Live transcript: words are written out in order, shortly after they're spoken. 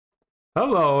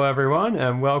Hello, everyone,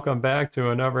 and welcome back to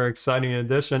another exciting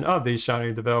edition of the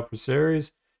Shiny Developer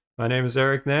Series. My name is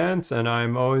Eric Nance, and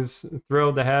I'm always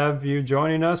thrilled to have you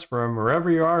joining us from wherever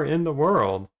you are in the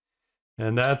world.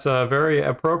 And that's a very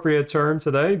appropriate term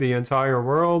today, the entire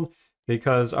world,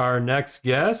 because our next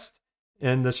guest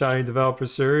in the Shiny Developer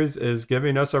Series is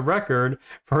giving us a record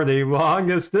for the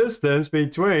longest distance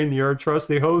between your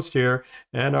trusty host here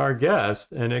and our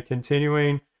guest, and it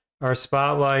continuing our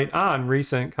spotlight on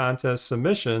recent contest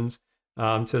submissions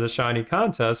to the Shiny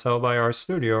contest held by our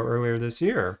studio earlier this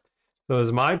year. So it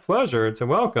is my pleasure to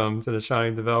welcome to the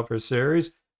Shiny Developer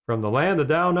Series from the land of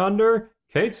Down Under,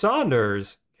 Kate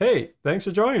Saunders. Kate, thanks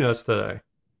for joining us today.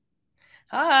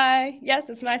 Hi. Yes,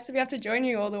 it's nice to be able to join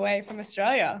you all the way from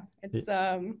Australia. It's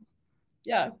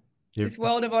yeah, You, this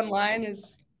world of online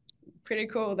is pretty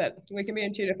cool that we can be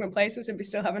in two different places and be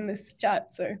still having this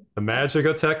chat. So the magic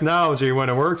thanks. of technology, when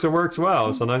it works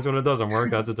well. Sometimes when it doesn't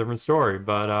work, that's a different story.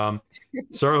 But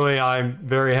certainly, I'm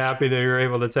very happy that you're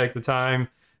able to take the time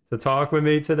to talk with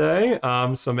me today.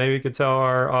 So maybe you could tell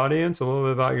our audience a little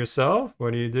bit about yourself.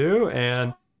 What do you do?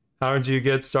 And how did you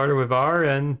get started with R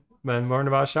and learn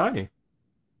about Shiny?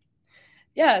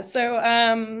 Yeah, so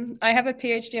I have a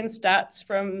PhD in stats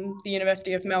from the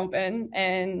University of Melbourne,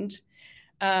 and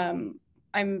um,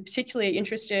 I'm particularly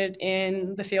interested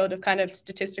in the field of kind of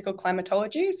statistical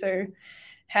climatology. So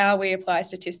how we apply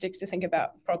statistics to think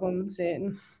about problems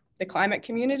in the climate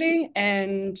community.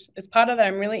 And as part of that,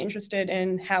 I'm really interested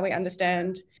in how we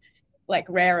understand like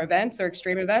rare events or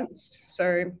extreme events.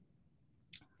 So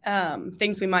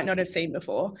things we might not have seen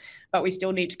before, but we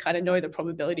still need to kind of know the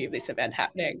probability of this event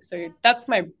happening. So that's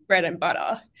my bread and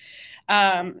butter.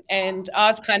 And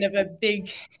R's kind of a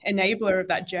big enabler of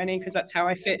that journey because that's how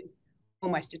I fit all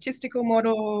my statistical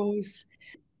models.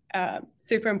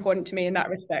 Super important to me in that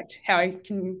respect, how I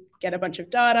can get a bunch of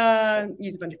data,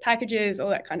 use a bunch of packages, all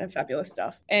that kind of fabulous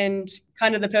stuff. And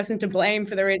kind of the person to blame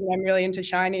for the reason I'm really into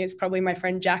Shiny is probably my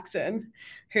friend Jackson,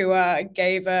 who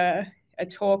gave a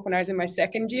talk when I was in my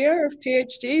second year of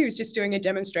PhD. He was just doing a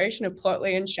demonstration of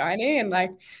Plotly and Shiny. And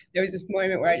like, there was this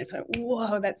moment where I just went,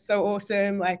 whoa, that's so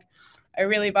awesome. Like, I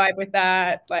really vibe with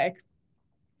that. Like,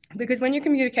 because when you're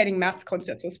communicating maths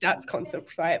concepts or stats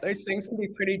concepts, right, those things can be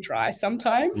pretty dry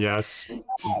sometimes. Yes,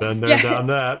 been there, Yeah. done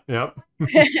that. Yep.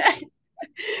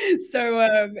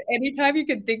 So anytime you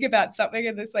can think about something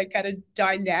in this like kind of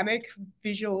dynamic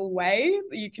visual way,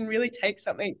 you can really take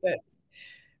something that's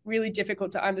really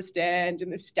difficult to understand in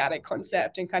this static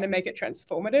concept and kind of make it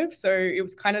transformative. So it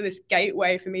was kind of this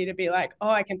gateway for me to be like, oh,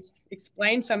 I can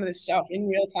explain some of this stuff in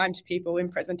real time to people in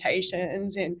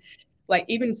presentations and like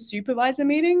even supervisor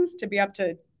meetings to be able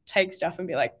to take stuff and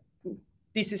be like,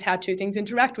 this is how two things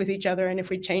interact with each other. And if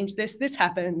we change this, this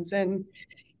happens. And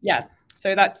yeah,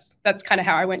 so that's kind of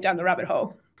how I went down the rabbit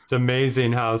hole. It's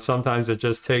amazing how sometimes it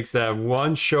just takes that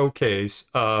one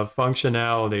showcase of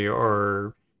functionality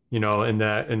or in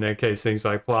that case things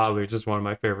like Plotly, which is one of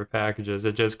my favorite packages.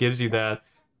 It just gives you that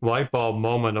light bulb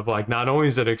moment of like, not only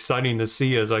is it exciting to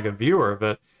see as like a viewer of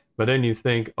it, but then you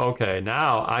think, okay,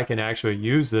 now I can actually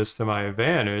use this to my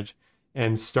advantage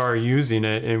and start using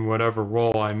it in whatever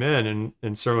role I'm in.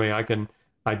 And certainly I can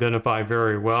identify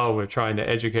very well with trying to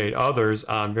educate others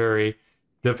on very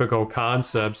difficult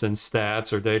concepts in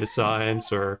stats or data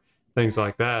science or things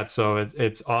like that. So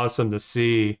it's awesome to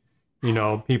see,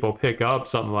 people pick up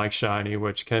something like Shiny,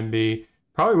 which can be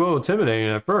probably a little intimidating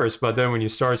at first, but then when you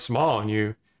start small and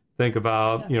you think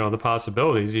about, Yeah. the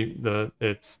possibilities,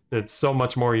 it's so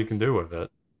much more you can do with it.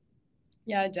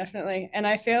 Yeah, definitely. And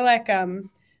I feel like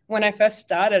when I first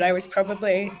started, I was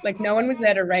probably like no one was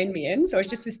there to rein me in. So I was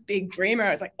just this big dreamer. I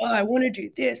was like, oh, I want to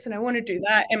do this and I want to do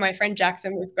that. And my friend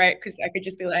Jackson was great because I could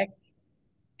just be like,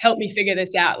 help me figure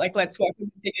this out. Like, let's work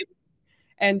and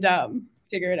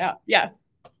figure it out. Yeah.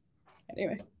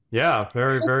 Anyway. Yeah,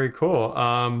 very, very cool.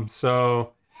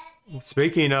 So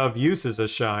speaking of uses of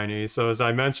Shiny, so as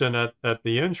I mentioned at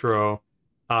the intro,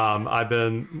 I've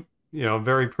been,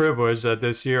 very privileged that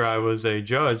this year I was a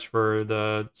judge for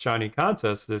the Shiny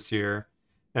contest this year.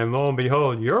 And lo and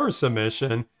behold, your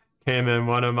submission came in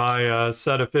one of my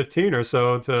set of 15 or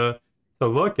so to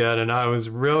look at. And I was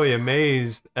really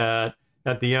amazed at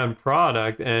the end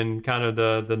product and kind of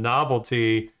the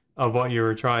novelty of what you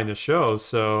were trying to show.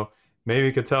 So maybe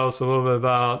you could tell us a little bit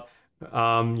about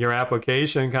your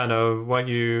application, kind of what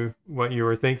you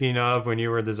were thinking of when you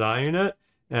were designing it,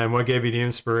 and what gave you the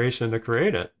inspiration to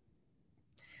create it.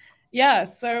 Yeah.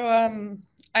 So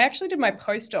I actually did my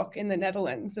postdoc in the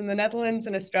Netherlands, and the Netherlands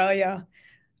and Australia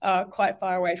are quite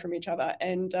far away from each other.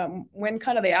 And when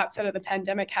kind of the outset of the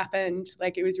pandemic happened,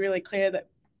 like it was really clear that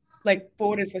like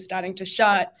borders were starting to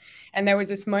shut. And there was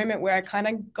this moment where I kind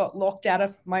of got locked out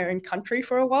of my own country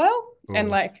for a while. Ooh. And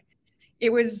like,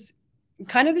 it was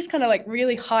kind of this kind of like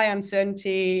really high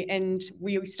uncertainty. And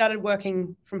we started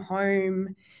working from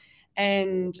home,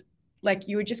 and like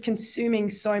you were just consuming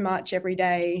so much every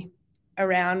day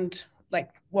around like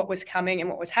what was coming and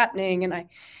what was happening. And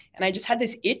I just had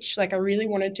this itch, like I really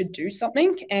wanted to do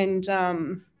something. And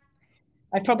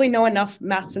I probably know enough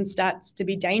maths and stats to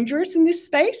be dangerous in this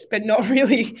space, but not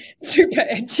really super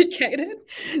educated.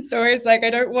 So I was like, I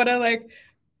don't want to like,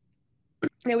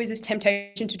 there was this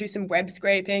temptation to do some web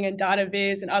scraping and data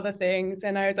viz and other things.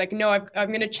 And I was like, no, I'm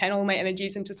going to channel my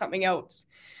energies into something else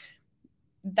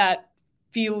that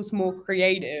feels more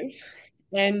creative.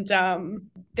 And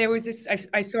there was this,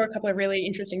 I saw a couple of really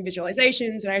interesting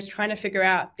visualizations, and I was trying to figure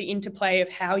out the interplay of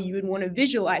how you would want to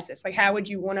visualize this. Like, how would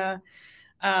you want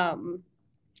to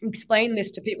explain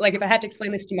this to people? Like if I had to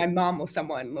explain this to my mom or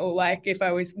someone, or like if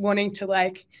I was wanting to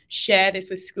like share this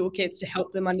with school kids to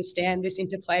help them understand this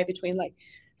interplay between like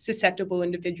susceptible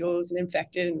individuals and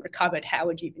infected and recovered, how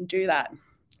would you even do that?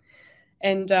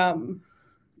 And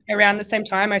around the same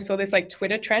time, I saw this like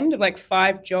Twitter trend of like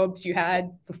 5 jobs you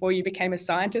had before you became a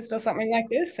scientist or something like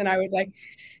this. And I was like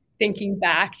thinking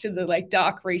back to the like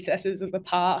dark recesses of the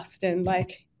past. And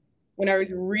like when I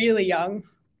was really young,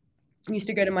 I used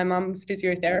to go to my mum's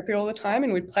physiotherapy all the time,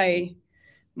 and we'd play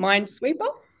Minesweeper.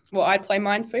 Well, I'd play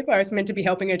Minesweeper. I was meant to be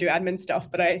helping her do admin stuff,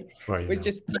 but I was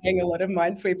just playing a lot of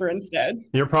Minesweeper instead.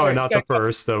 You're probably not the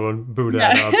first that would boot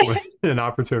that up in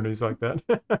opportunities like that.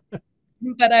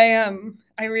 But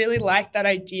I really like that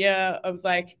idea of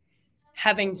like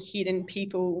having hidden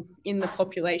people in the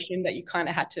population that you kind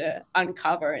of had to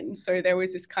uncover. And so there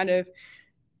was this kind of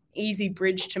easy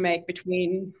bridge to make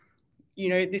between, you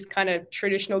know, this kind of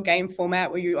traditional game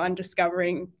format where you were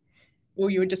discovering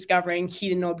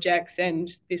hidden objects, and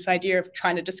this idea of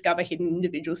trying to discover hidden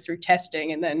individuals through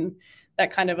testing. And then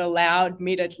that kind of allowed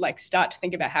me to like start to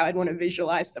think about how I'd want to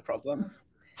visualize the problem.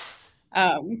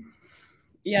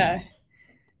 Yeah.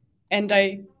 And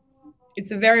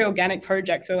it's a very organic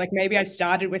project. So like maybe I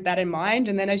started with that in mind.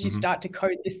 And then as you start to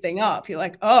code this thing up, you're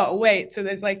like, oh, wait. So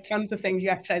there's like tons of things you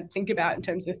have to think about in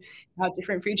terms of how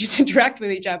different features interact with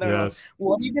each other. Yes.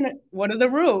 What are the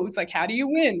rules? Like, how do you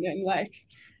win? And like,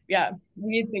 yeah,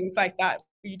 weird things like that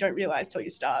you don't realize till you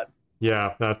start.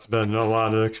 Yeah, that's been a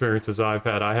lot of experiences I've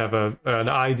had. I have an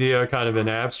idea, kind of an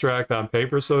abstract on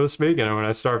paper, so to speak. And when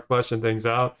I start fleshing things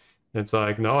out, it's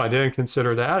like, no, I didn't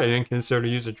consider that. I didn't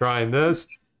consider trying this.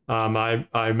 I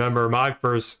remember my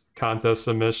first contest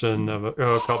submission of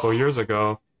a couple of years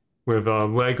ago with a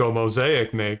Lego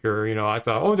Mosaic Maker. You know, I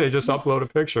thought, oh, they just upload a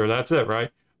picture. That's it,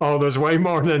 right? Oh, there's way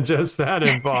more than just that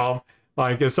involved.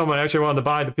 Like if someone actually wanted to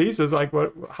buy the pieces, like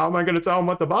how am I going to tell them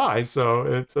what to buy? So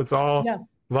it's all a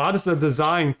lot of the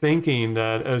design thinking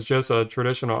that as just a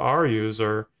traditional R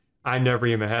user, I never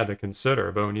even had to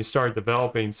consider. But when you start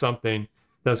developing something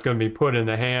that's going to be put in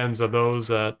the hands of those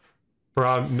that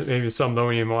maybe some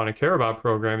don't even want to care about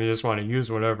programming, you just want to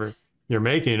use whatever you're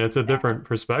making, it's a different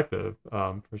perspective,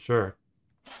 for sure.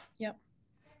 Yep.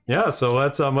 Yeah, so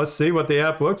let's see what the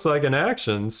app looks like in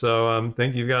action. So I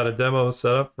think you've got a demo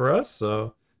set up for us,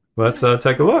 so let's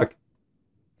take a look.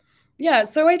 Yeah,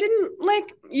 so I didn't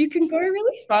you can go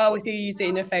really far with your user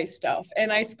interface stuff,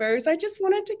 and I suppose I just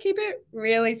wanted to keep it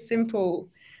really simple.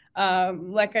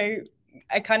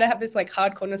 I kind of have this like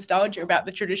hardcore nostalgia about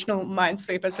the traditional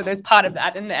Minesweeper, so there's part of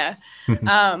that in there.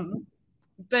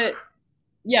 But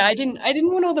yeah, I didn't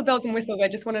want all the bells and whistles. I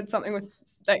just wanted something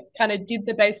that kind of did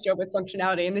the base job with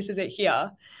functionality, and this is it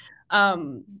here.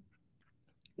 The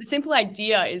simple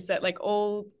idea is that like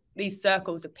all these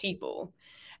circles are people,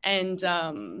 and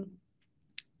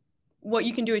what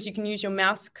you can do is you can use your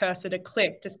mouse cursor to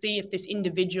click to see if this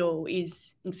individual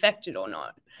is infected or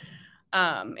not,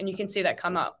 and you can see that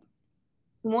come up.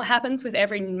 And what happens with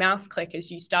every mouse click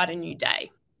is you start a new day.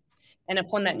 And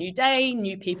upon that new day,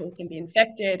 new people can be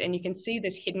infected. And you can see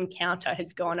this hidden counter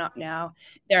has gone up now.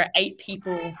 There are 8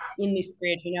 people in this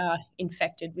grid who are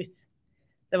infected with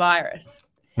the virus.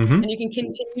 And you can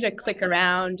continue to click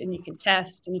around and you can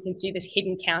test and you can see this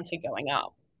hidden counter going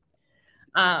up.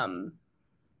 And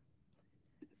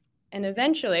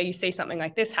eventually you see something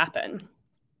like this happen.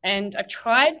 And I've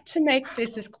tried to make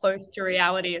this as close to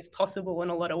reality as possible in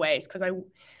a lot of ways because I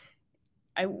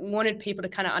wanted people to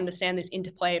kind of understand this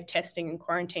interplay of testing and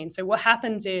quarantine. So what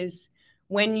happens is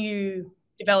when you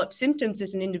develop symptoms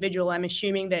as an individual, I'm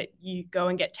assuming that you go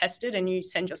and get tested and you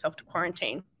send yourself to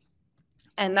quarantine.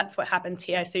 And that's what happens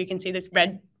here. So you can see this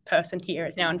red person here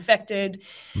is now infected,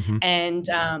 and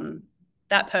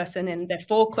that person and their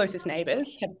 4 closest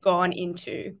neighbors have gone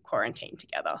into quarantine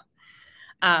together.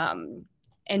 And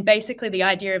basically the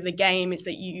idea of the game is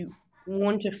that you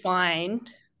want to find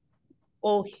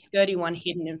all 31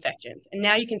 hidden infections. And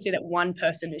now you can see that one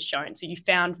person is shown. So you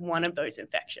found one of those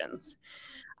infections.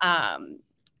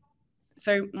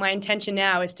 So my intention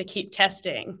now is to keep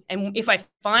testing. And if I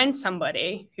find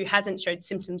somebody who hasn't showed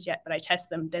symptoms yet, but I test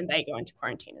them, then they go into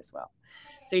quarantine as well.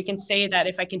 So you can see that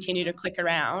if I continue to click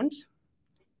around,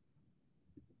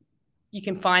 you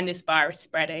can find this virus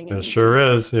spreading. It sure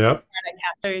is, yep.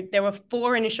 So there were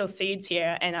 4 initial seeds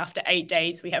here, and after 8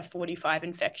 days, we have 45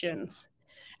 infections.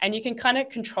 And you can kind of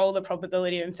control the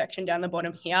probability of infection down the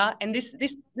bottom here. And this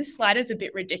slider is a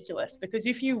bit ridiculous, because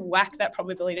if you whack that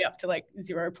probability up to like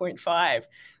 0.5,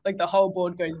 like the whole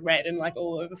board goes red in like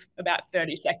all of about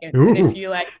 30 seconds. Ooh, and if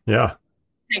you yeah,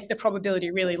 take the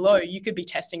probability really low, you could be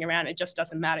testing around. It just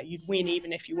doesn't matter. You'd win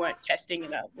even if you weren't testing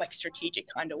in a like strategic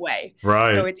kind of way.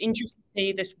 Right. So it's interesting to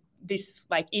see this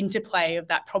like interplay of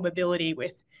that probability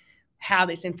with how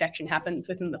this infection happens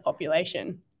within the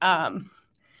population.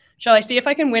 Shall I see if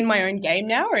I can win my own game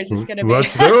now, or is this going to be...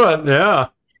 Let's do it, yeah.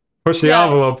 Push the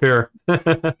envelope here.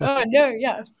 Oh, no,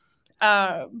 yeah.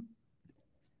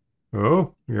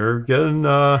 Oh, you're getting...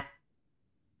 let's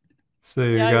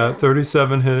see, you got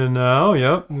 37 hidden now.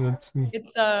 Yep. It's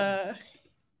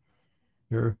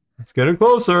getting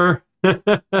closer. A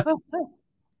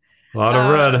lot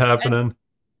of red happening.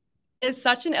 There's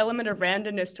such an element of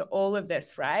randomness to all of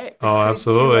this, right? Because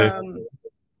absolutely.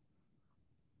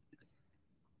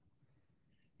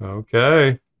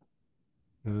 Okay.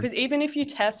 Because even if you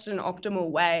test an optimal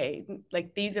way,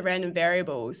 like these are random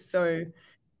variables, so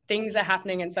things are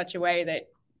happening in such a way that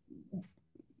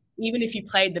even if you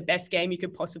played the best game you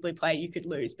could possibly play, you could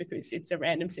lose, because it's a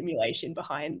random simulation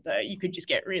behind you could just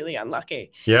get really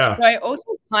unlucky. Yeah. So I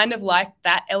also kind of like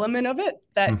that element of it,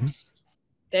 that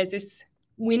there's this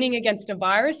winning against a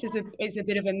virus is a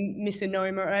bit of a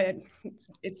misnomer.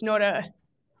 It's not a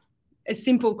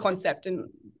simple concept in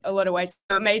a lot of ways.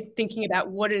 So it made thinking about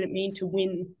what did it mean to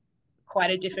win quite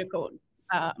a difficult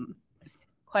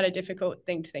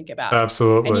thing to think about.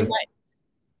 Absolutely. And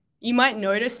you might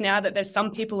notice now that there's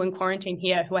some people in quarantine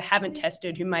here who haven't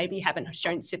tested, who maybe haven't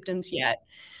shown symptoms yet,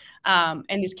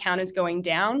 and this count is going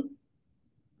down.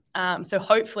 So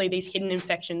hopefully these hidden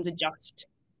infections are just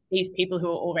these people who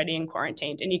are already in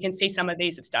quarantine, and you can see some of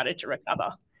these have started to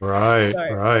recover. Right,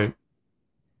 right.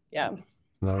 Yeah.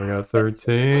 Now we got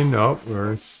 13. Oh,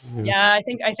 yeah, I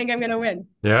think I'm gonna win.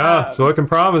 Yeah, it's looking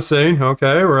promising.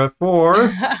 Okay, we're at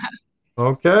 4.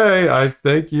 Okay, I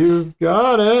think you've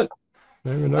got it.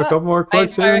 Maybe a couple more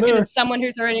clicks here and there. It's someone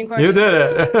who's already in quarantine. You did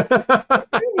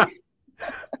it.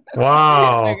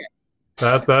 Wow. Okay.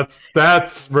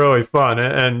 That's really fun,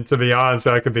 and to be honest,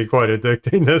 that could be quite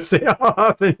addicting to see how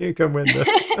often you can win this.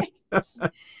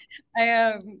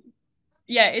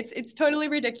 Yeah, it's totally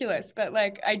ridiculous, but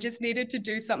like I just needed to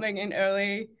do something in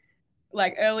early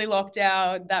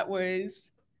lockdown that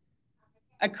was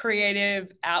a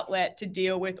creative outlet to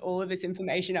deal with all of this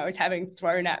information I was having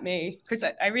thrown at me, because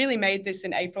I really made this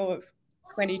in April of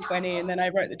 2020, and then I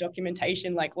wrote the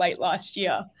documentation like late last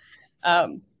year.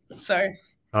 So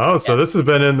this has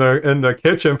been in the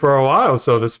kitchen for a while,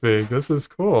 so to speak. This is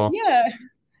cool. Yeah.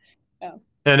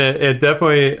 And it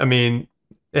definitely, I mean,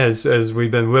 as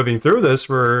we've been living through this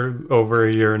for over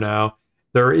a year now,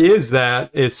 there is that,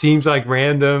 it seems like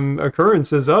random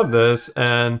occurrences of this,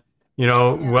 and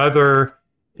whether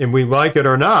we like it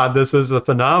or not, this is a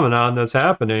phenomenon that's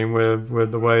happening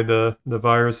with the way the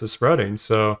virus is spreading.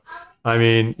 So I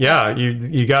mean, yeah,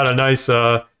 you got a nice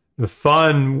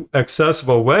fun,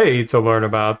 accessible way to learn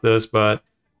about this, but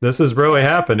this is really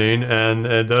happening, and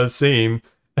it does seem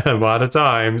a lot of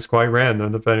times quite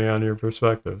random depending on your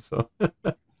perspective. So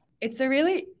it's a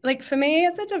really, like, for me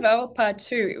as a developer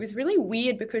too, it was really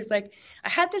weird, because like I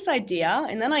had this idea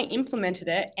and then I implemented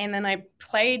it, and then I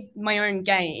played my own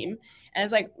game, and I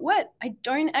was like, what? I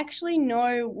don't actually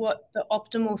know what the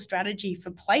optimal strategy for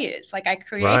play is. Like I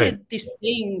created this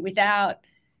thing without,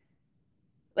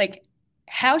 like,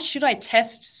 how should I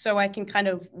test so I can kind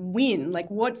of win? Like,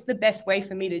 what's the best way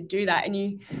for me to do that? And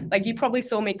you probably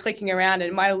saw me clicking around, and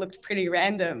it might have looked pretty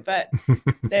random, but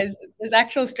there's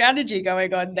actual strategy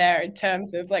going on there in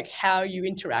terms of like how you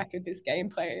interact with this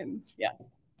gameplay. And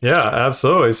yeah,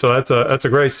 absolutely. So that's a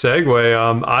great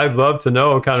segue. I'd love to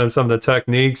know kind of some of the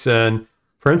techniques and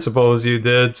principles you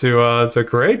did to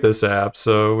create this app.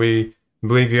 So we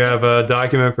believe you have a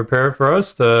document prepared for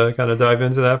us to kind of dive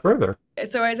into that further.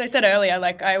 So as I said earlier,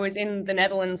 like I was in the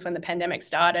Netherlands when the pandemic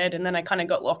started, and then I kind of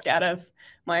got locked out of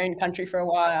my own country for a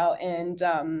while.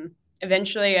 And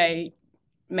eventually I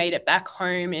made it back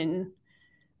home in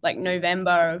like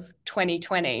November of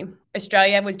 2020,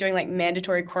 Australia was doing like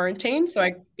mandatory quarantine. So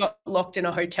I got locked in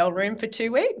a hotel room for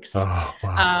 2 weeks. Oh,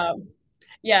 wow.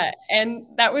 Yeah. And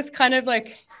that was kind of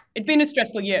like, it'd been a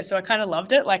stressful year. So I kind of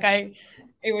loved it.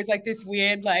 It was like this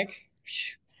weird, like,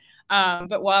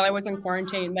 but while I was in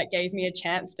quarantine, that gave me a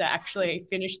chance to actually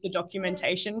finish the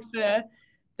documentation for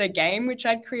the game which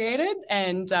I'd created.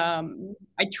 And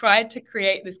I tried to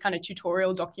create this kind of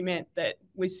tutorial document that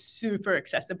was super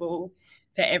accessible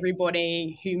for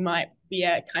everybody who might be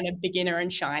a kind of beginner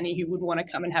and shiny who would want to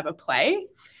come and have a play,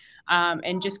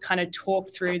 and just kind of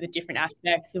talk through the different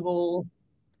aspects of all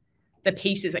the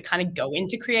pieces that kind of go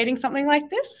into creating something like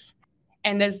this.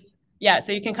 And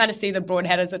so you can kind of see the broad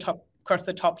headers across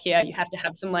the top here. You have to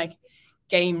have some like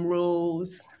game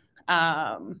rules.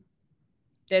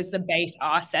 There's the base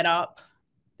R setup.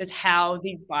 There's how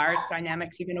these virus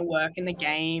dynamics are going to work in the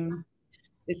game.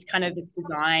 There's kind of this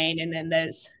design, and then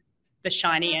there's the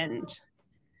shiny end.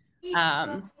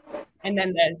 And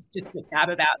then there's just the tab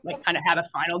about like kind of how the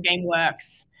final game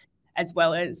works, as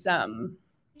well as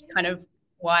kind of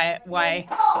why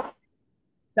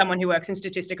someone who works in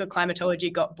statistical climatology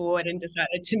got bored and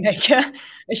decided to make a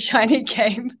shiny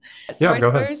game. So I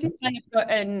suppose you kind of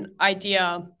got an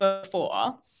idea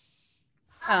before,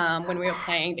 when we were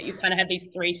playing, that you kind of had these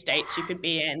 3 states you could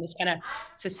be in: this kind of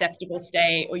susceptible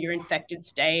state, or your infected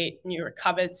state, and your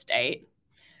recovered state.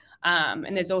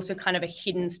 And there's also kind of a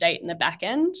hidden state in the back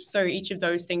end. So each of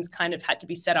those things kind of had to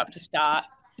be set up to start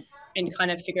and kind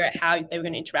of figure out how they were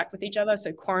going to interact with each other.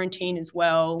 So quarantine as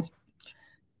well.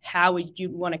 How would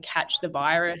you want to catch the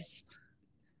virus?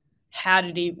 How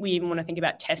did we even want to think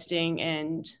about testing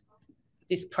and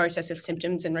this process of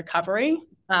symptoms and recovery?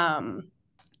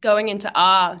 Going into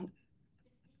R,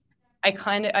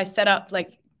 I set up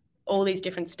like all these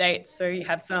different states. So you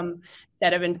have some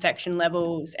set of infection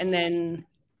levels, and then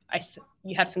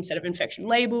you have some set of infection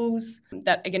labels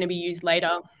that are going to be used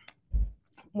later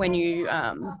when you,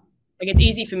 it's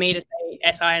easy for me to say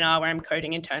SINR where I'm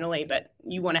coding internally, but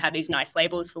you want to have these nice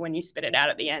labels for when you spit it out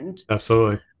at the end.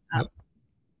 Absolutely.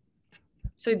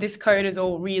 So this code is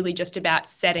all really just about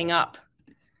setting up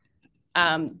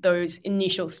those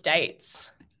initial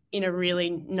states in a really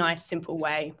nice, simple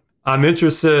way. I'm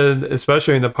interested,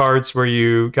 especially in the parts where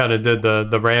you kind of did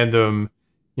the random,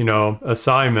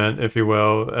 assignment, if you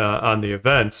will, on the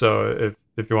event. So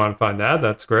if you want to find that,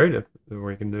 that's great. If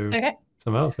we can do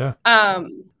something else, yeah.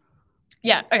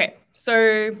 Yeah. Okay.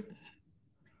 So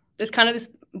there's kind of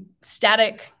this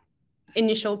static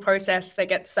initial process that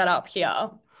gets set up here.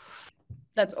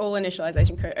 That's all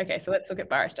initialization code. Okay. So let's look at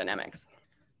virus dynamics.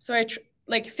 So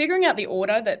figuring out the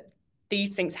order that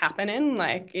these things happen in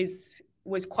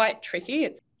was quite tricky.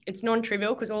 It's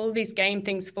non-trivial because all of these game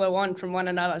things flow on from one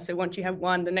another. So once you have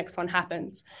one, the next one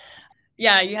happens.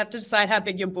 Yeah, you have to decide how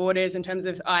big your board is in terms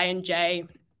of I and J.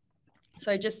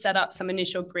 So I just set up some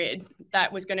initial grid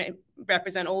that was going to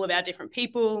represent all of our different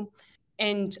people.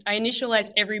 And I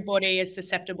initialized everybody as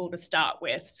susceptible to start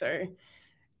with. So,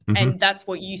 and that's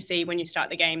what you see when you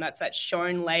start the game. That's that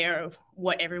shown layer of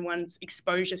what everyone's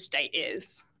exposure state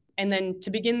is. And then to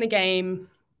begin the game,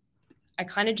 I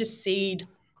kind of just seed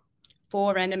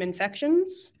 4 random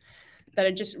infections that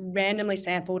are just randomly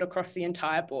sampled across the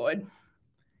entire board.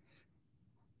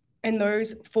 And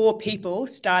those 4 people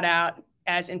start out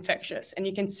as infectious. And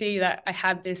you can see that I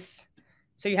have this,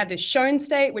 so you have this shown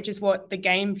state, which is what the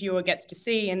game viewer gets to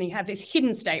see. And you have this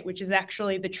hidden state, which is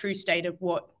actually the true state of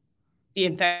what the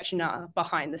infection are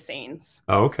behind the scenes.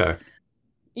 Oh, okay.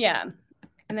 Yeah.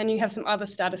 And then you have some other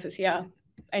statuses here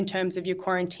in terms of your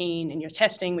quarantine and your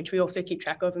testing, which we also keep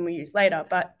track of and we use later.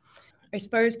 But I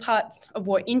suppose part of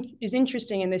what is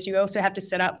interesting in this, you also have to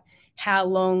set up how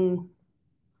long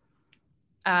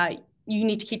you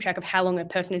need to keep track of how long a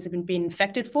person has been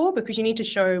infected for, because you need to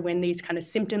show when these kind of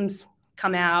symptoms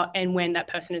come out and when that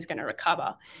person is going to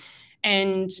recover.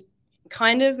 And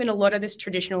kind of in a lot of this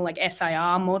traditional like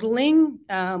SIR modeling,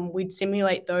 we'd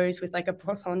simulate those with like a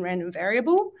Poisson random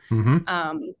variable.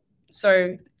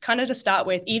 So kind of to start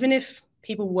with, even if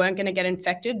people weren't going to get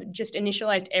infected, just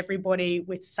initialized everybody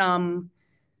with some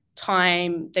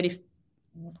time that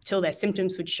till their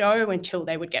symptoms would show until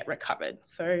they would get recovered.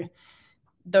 So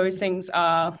those things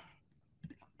are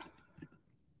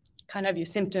kind of your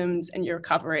symptoms and your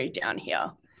recovery down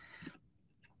here.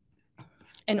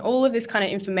 And all of this kind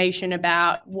of information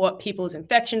about what people's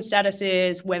infection status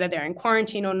is, whether they're in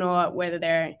quarantine or not, whether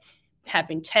they have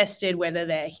been tested, whether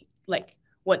they're like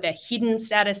what their hidden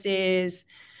status is,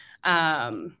 how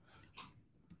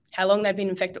long they've been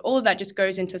infected, all of that just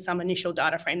goes into some initial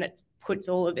data frame that puts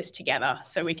all of this together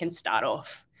so we can start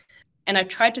off. And I've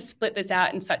tried to split this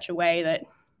out in such a way that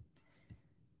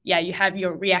yeah, you have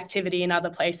your reactivity in other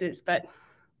places, but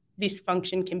this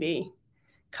function can be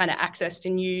kind of accessed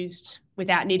and used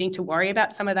without needing to worry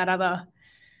about some of that other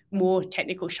more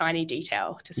technical shiny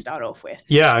detail to start off with.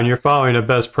 Yeah, and you're following a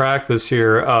best practice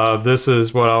here. This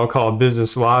is what I'll call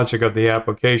business logic of the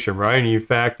application, right? And you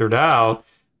factored out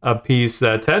a piece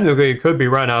that technically could be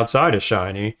run outside of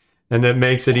Shiny, and that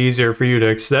makes it easier for you to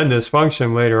extend this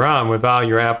function later on without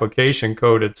your application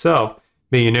code itself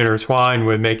being intertwined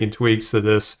with making tweaks to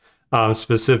this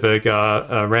specific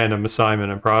random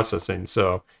assignment and processing.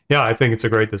 So yeah, I think it's a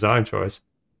great design choice.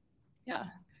 Yeah.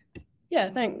 Yeah,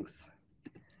 thanks.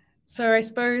 So I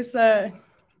suppose the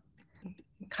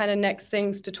kind of next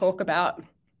things to talk about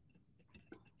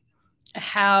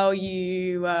how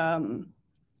you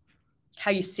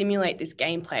simulate this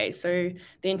gameplay. So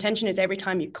the intention is every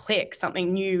time you click,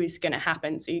 something new is going to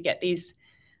happen. So you get these,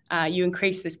 you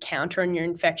increase this counter on your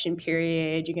infection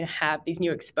period. You're going to have these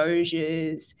new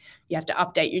exposures. You have to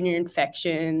update your new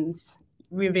infections,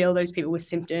 reveal those people with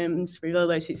symptoms, reveal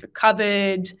those who's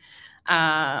recovered,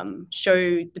 show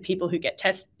the people who get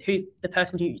the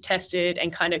person who you tested,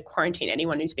 and kind of quarantine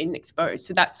anyone who's been exposed.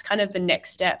 So that's kind of the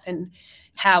next step in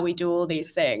how we do all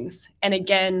these things. And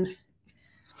again,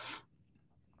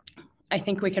 I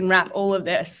think we can wrap all of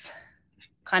this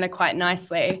kind of quite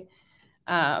nicely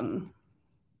in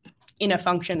a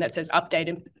function that says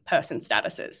updated person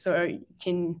statuses. So you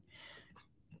can,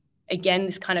 again,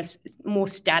 this kind of more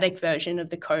static version of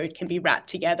the code can be wrapped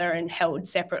together and held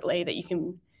separately, that you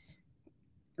can,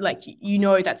 like,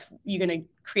 that's, you're going to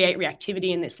create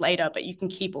reactivity in this later, but you can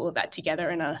keep all of that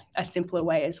together in a simpler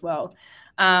way as well.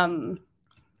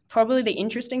 Probably the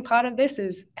interesting part of this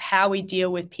is how we deal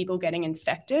with people getting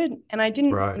infected. And I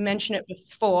didn't mention it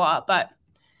before, but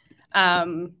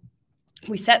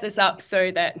we set this up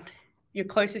so that your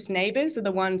closest neighbors are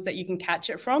the ones that you can catch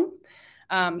it from.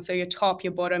 So your top,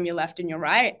 your bottom, your left, and your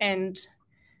right. And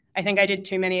I think I did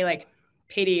too many like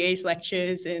PDEs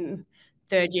lectures in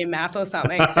third year math or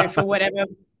something. So for whatever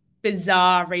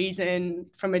bizarre reason,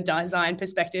 from a design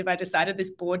perspective, I decided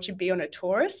this board should be on a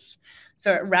torus.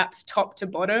 So it wraps top to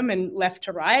bottom and left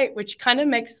to right, which kind of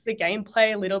makes the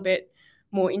gameplay a little bit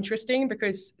more interesting,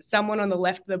 because someone on the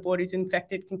left of the board who's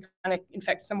infected can kind of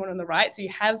infect someone on the right. So you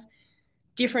have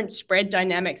different spread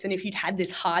dynamics. And if you'd had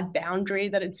this hard boundary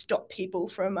that had stopped people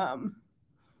from,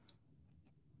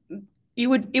 it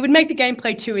would make the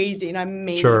gameplay too easy, and I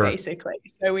mean, basically.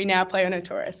 So we now play on a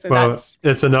torus. So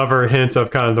it's another hint of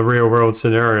kind of the real world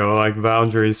scenario. Like,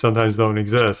 boundaries sometimes don't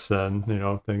exist, and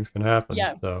things can happen.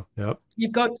 Yeah. So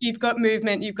you've got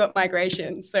movement, you've got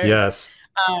migration. So yes.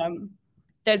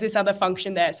 There's this other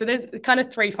function there. So there's kind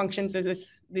of three functions of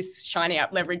this Shiny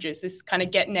app leverages: this kind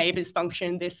of get neighbors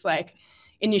function, this like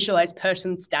initialize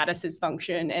person statuses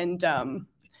function, and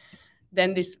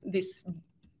then this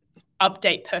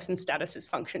update person statuses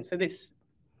function. So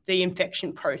the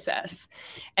infection process.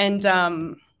 And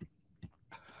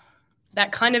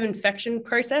that kind of infection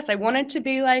process, I want it to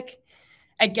be like,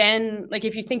 again, like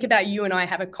if you think about you and I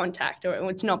have a contact, or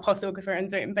it's not possible because we're on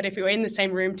Zoom, but if we were in the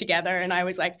same room together and I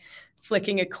was like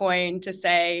flicking a coin to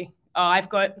say, oh,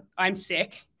 I'm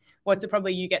sick. What's the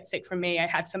probability you get sick from me? I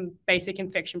have some basic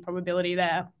infection probability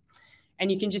there.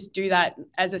 And you can just do that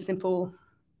as a simple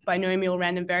binomial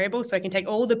random variable. So I can take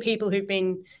all the people who've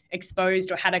been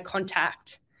exposed or had a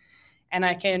contact, and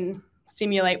I can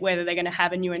simulate whether they're going to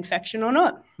have a new infection or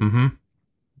not. Mm-hmm.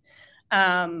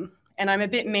 And I'm a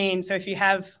bit mean. So if you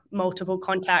have multiple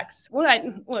contacts, well,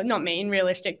 not mean,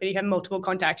 realistic, but you have multiple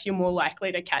contacts, you're more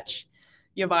likely to catch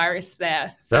your virus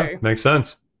there. So yeah, makes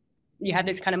sense. You have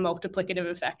this kind of multiplicative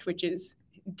effect, which is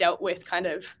dealt with kind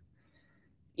of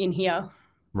in here.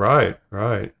 Right.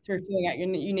 Through filling out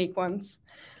your unique ones.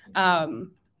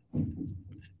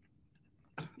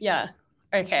 Yeah.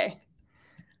 Okay.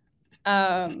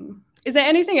 Is there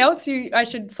anything else I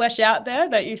should flesh out there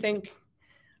that you think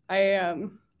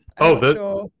No,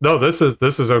 this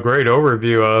is a great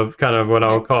overview of kind of what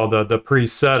I'll call the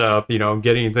pre-setup,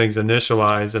 getting things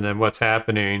initialized, and then what's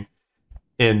happening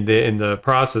in the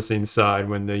processing side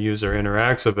when the user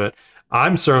interacts with it.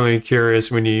 I'm certainly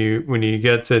curious when you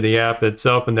get to the app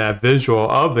itself and that visual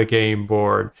of the game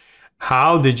board,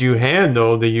 how did you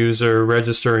handle the user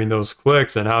registering those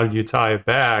clicks, and how did you tie it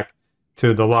back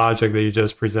to the logic that you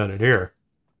just presented here?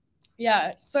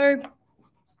 Yeah. So,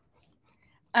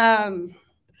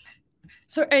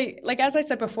 like as I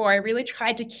said before, I really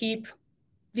tried to keep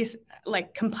this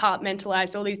like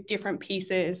compartmentalized, all these different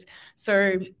pieces.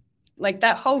 So like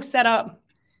that whole setup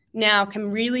now can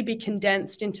really be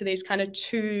condensed into these kind of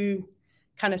two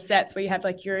kind of sets, where you have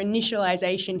like your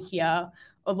initialization here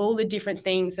of all the different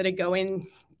things that are going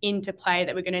into play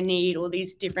that we're going to need all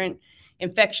these different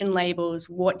infection labels,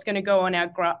 what's going to go on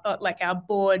our our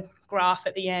board graph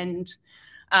at the end.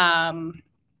 How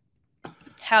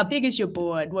big is your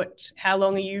board? How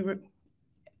long are you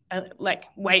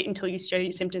wait until you show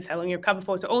your symptoms, how long you recover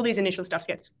for? So all these initial stuff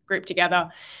gets grouped together.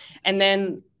 And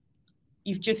then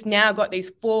you've just now got these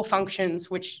 4 functions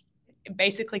which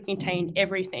basically contain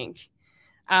everything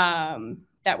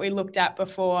that we looked at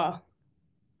before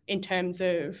in terms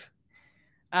of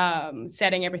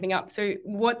setting everything up. So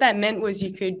what that meant was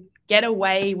you could get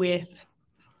away with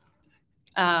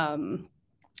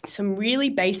some really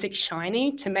basic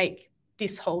Shiny to make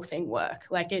this whole thing work.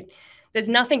 There's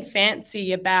nothing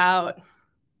fancy about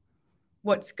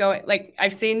what's going.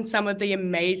 I've seen some of the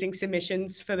amazing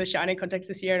submissions for the Shiny context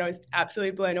this year, and I was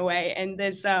absolutely blown away. And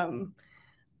there's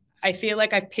I feel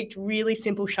like I've picked really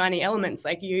simple Shiny elements.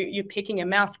 Like you're picking a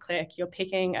mouse click, you're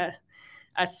picking a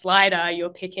slider, you're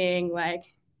picking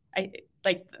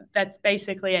that's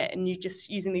basically it, and you're just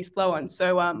using these flow-ons.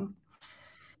 So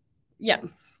yeah.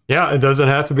 Yeah, it doesn't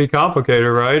have to be complicated,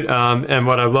 right? And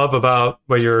what I love about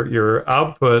your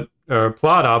output or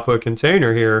plot output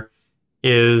container here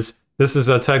is this is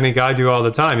a technique I do all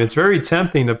the time. It's very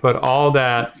tempting to put all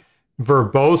that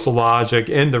verbose logic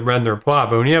into render plot,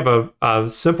 but when you have a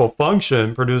simple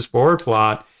function produce board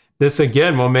plot, this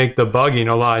again will make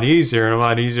debugging a lot easier and a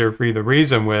lot easier for you to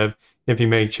reason with if you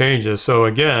make changes. So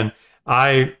again,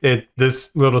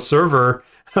 this little server,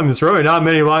 it's really not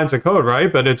many lines of code,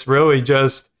 right? But it's really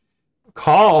just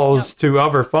calls to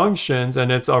other functions,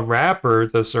 and it's a wrapper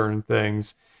to certain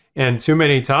things. And too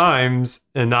many times,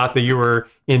 and not that you were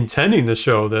intending to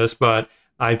show this, but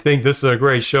I think this is a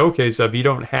great showcase of you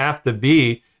don't have to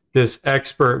be this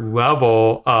expert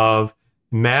level of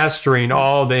mastering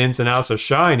all the ins and outs of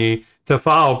Shiny to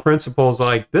follow principles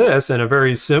like this in a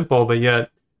very simple but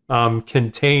yet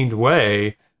contained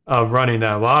way of running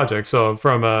that logic. So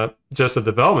from just a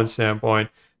development standpoint,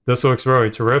 this looks really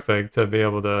terrific to be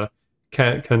able to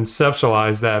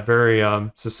conceptualize that very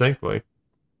succinctly.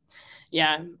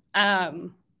 Yeah.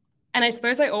 And I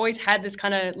suppose I always had this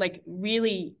kind of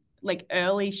really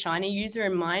early Shiny user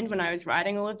in mind when I was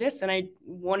writing all of this, and I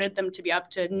wanted them to be able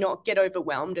to not get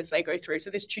overwhelmed as they go through. So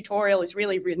this tutorial is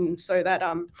really written so that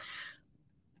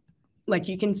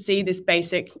you can see this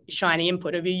basic Shiny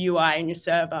input of your UI and your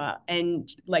server,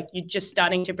 and you're just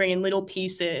starting to bring in little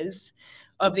pieces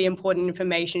of the important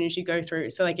information as you go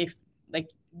through. So if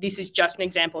this is just an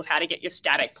example of how to get your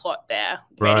static plot there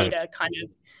ready to kind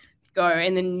of go,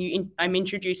 and then I'm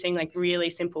introducing really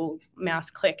simple mouse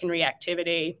click and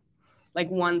reactivity,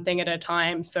 one thing at a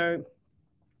time. So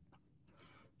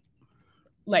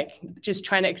just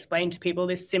trying to explain to people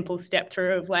this simple step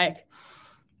through of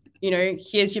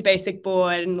here's your basic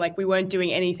board, and we weren't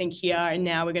doing anything here, and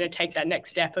now we're going to take that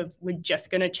next step of we're just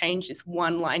going to change this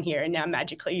one line here, and now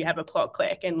magically you have a plot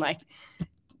click, and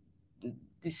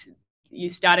this, you're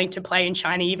starting to play in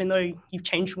Shiny even though you've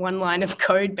changed one line of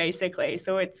code basically.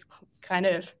 So it's kind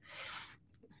of,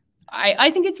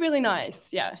 I think it's really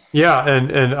nice. Yeah. Yeah.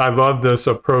 And I love this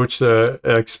approach to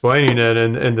explaining it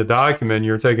in the document.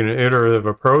 You're taking an iterative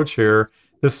approach here.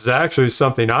 This is actually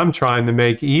something I'm trying to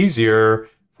make easier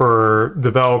for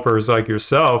developers like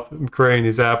yourself creating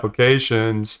these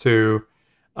applications to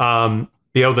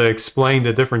be able to explain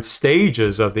the different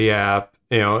stages of the app,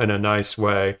 in a nice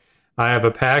way. I have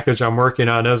a package I'm working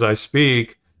on as I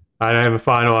speak. I haven't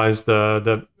finalized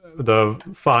the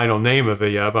final name of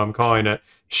it yet, but I'm calling it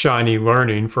Shiny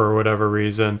Learning for whatever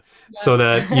reason, so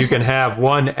that you can have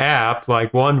one app,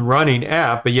 one running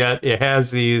app, but yet it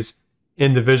has these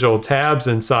individual tabs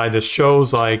inside that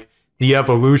shows the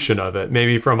evolution of it,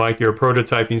 maybe from your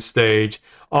prototyping stage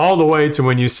all the way to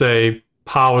when you say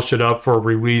polish it up for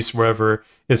release, whether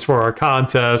it's for a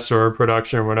contest or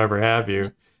production or whatever have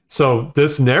you. So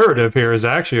this narrative here is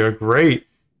actually a great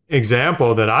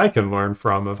example that I can learn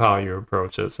from of how you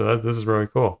approach it. So this is really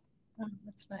cool. Oh,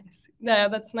 that's nice. Yeah,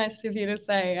 that's nice of you to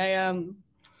say.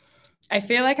 I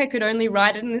feel like I could only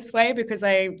write it in this way because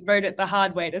I wrote it the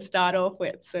hard way to start off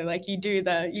with. So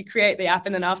you create the app,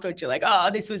 and then afterwards you're like, oh,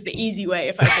 this was the easy way.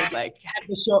 If I could have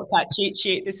the shortcut cheat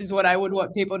sheet, this is what I would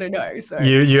want people to know. So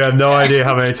you have no idea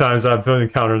how many times I've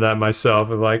encountered that myself.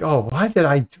 And oh, why did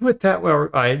I do it that way?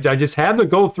 I just had to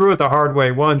go through it the hard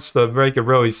way once to make it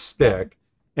really stick.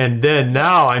 And then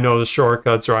now I know the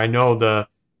shortcuts, or I know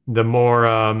the more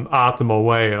optimal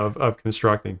way of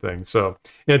constructing things. So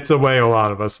it's a way a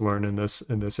lot of us learn in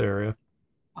this area.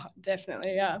 Oh,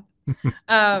 definitely, yeah.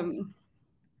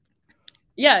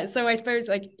 Yeah, so I suppose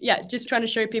just trying to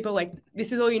show people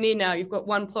this is all you need now. You've got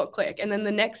one plot click, and then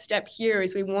the next step here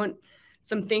is we want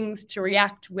some things to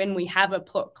react when we have a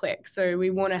plot click. So we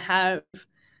want to have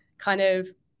kind of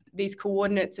these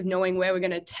coordinates of knowing where we're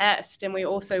going to test. And we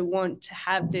also want to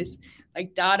have this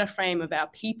like data frame of our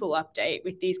people update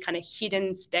with these kind of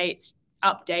hidden states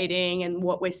updating and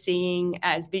what we're seeing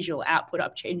as visual output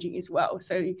up changing as well.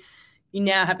 So you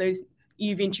now have those,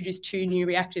 you've introduced 2 new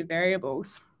reactive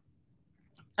variables.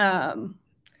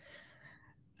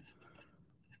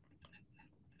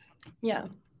 Yeah.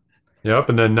 Yep,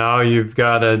 and then now you've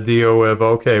got to deal with,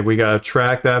 okay, we got to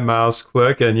track that mouse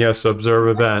click, and yes, observe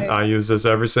event. I use this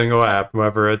every single app,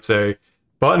 whether it's a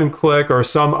button click or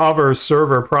some other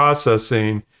server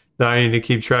processing that I need to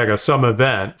keep track of, some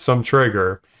event, some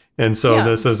trigger. And so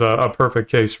this is a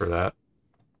perfect case for that.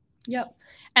 Yep.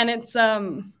 And it's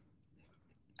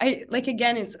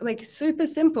it's like super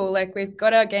simple. Like we've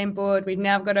got our game board, we've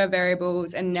now got our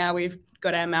variables, and now we've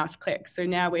got our mouse clicks. So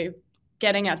now we're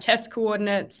getting our test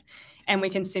coordinates, and we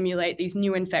can simulate these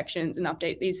new infections and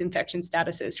update these infection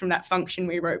statuses from that function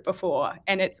we wrote before.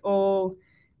 And it's all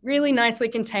really nicely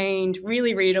contained,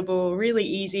 really readable, really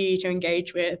easy to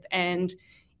engage with. And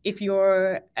if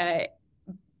you're a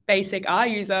basic R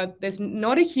user, there's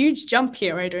not a huge jump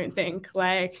here, I don't think,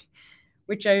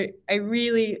 which I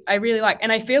really like.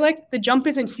 And I feel like the jump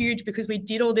isn't huge because we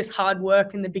did all this hard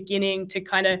work in the beginning to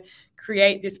kind of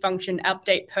create this function,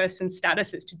 update person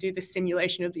statuses, to do the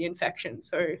simulation of the infection.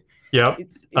 So yep.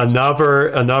 It's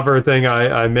another thing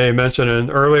I may mention it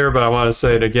earlier, but I want to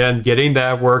say it again. Getting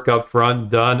that work up front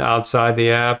done outside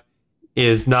the app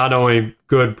is not only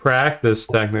good practice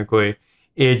technically,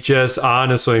 it just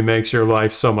honestly makes your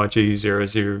life so much easier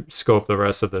as you scope the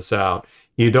rest of this out.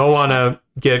 You don't want to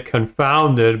get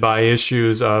confounded by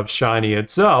issues of Shiny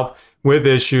itself with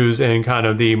issues in kind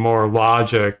of the more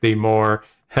logic, the more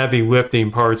heavy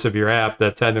lifting parts of your app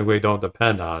that technically don't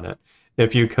depend on it.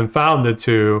 If you confound the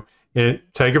two,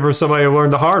 take it from somebody who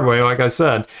learned the hard way. Like I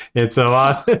said, it's a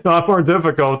lot more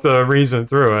difficult to reason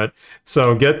through it.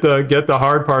 So get the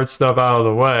hard part stuff out of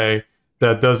the way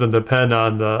that doesn't depend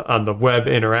on the web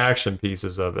interaction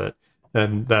pieces of it,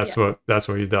 and that's what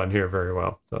you've done here very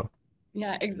well. So.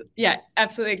 Yeah,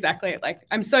 absolutely, exactly. Like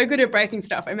I'm so good at breaking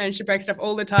stuff. I manage to break stuff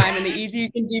all the time, and the easier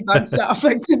you can debug stuff,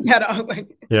 like the better.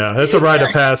 Yeah, it's a rite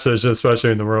of passage,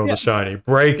 especially in the world of Shiny.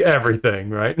 Break everything,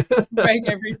 right? Break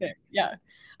everything. Yeah,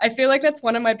 I feel like that's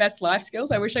one of my best life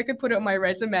skills. I wish I could put it on my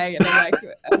resume and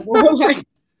then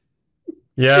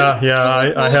Yeah,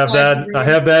 I have that. I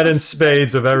have that in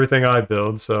spades of everything I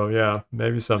build. So yeah,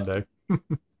 maybe someday.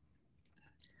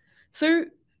 So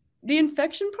the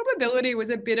infection probability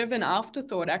was a bit of an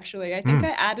afterthought, actually. I think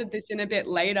I added this in a bit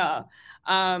later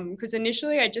because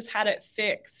initially I just had it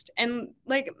fixed. And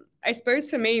I suppose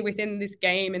for me within this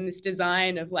game and this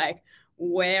design of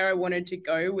where I wanted to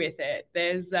go with it,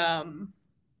 there's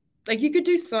you could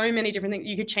do so many different things.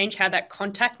 You could change how that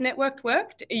contact network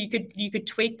worked. You could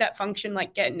tweak that function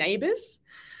like get neighbors.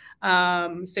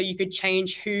 So you could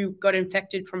change who got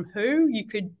infected from who. You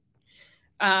could,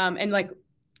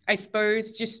 I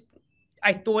suppose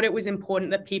I thought it was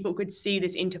important that people could see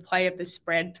this interplay of the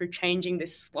spread through changing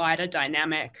this slider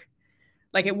dynamic.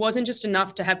 It wasn't just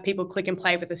enough to have people click and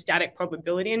play with a static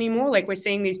probability anymore. We're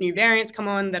seeing these new variants come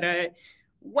on that are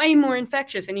way more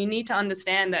infectious, and you need to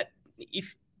understand that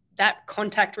if that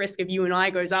contact risk of you and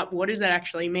I goes up, what does that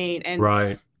actually mean? And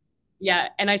right. Yeah,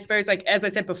 and I suppose, as I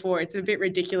said before, it's a bit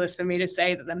ridiculous for me to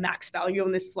say that the max value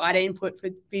on this slider input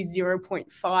would be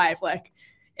 0.5.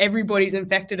 Everybody's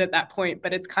infected at that point,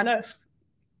 but it's kind of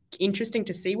interesting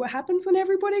to see what happens when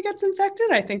everybody gets infected.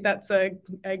 I think that's a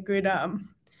good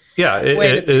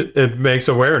it makes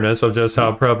awareness of just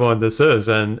how prevalent this is,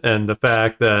 and the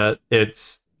fact that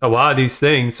it's a lot of these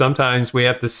things. Sometimes we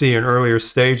have to see an earlier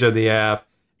stage of the app,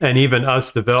 and even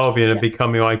us developing and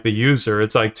becoming like the user.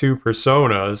 It's like 2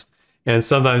 personas, and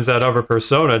sometimes that other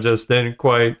persona just didn't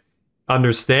quite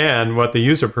understand what the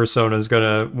user persona is going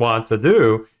to want to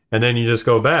do, and then you just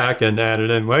go back and add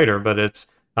it in later. But it's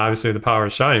obviously the power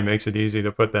of Shiny makes it easy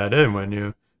to put that in when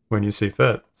you see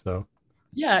fit. So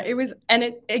yeah, it was, and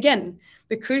it again,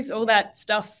 because all that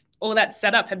stuff, all that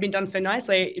setup had been done so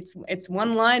nicely, it's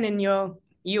one line in your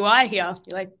UI here.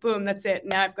 You're like, boom, that's it.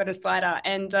 Now I've got a slider.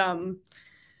 And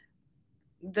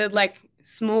the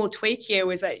small tweak here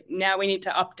was that now we need to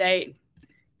update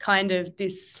kind of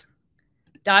this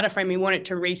data frame. We want it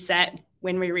to reset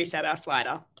when we reset our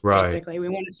slider. Right. Basically, we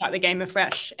want to start the game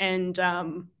afresh. And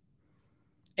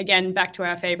again, back to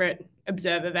our favorite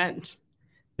observe event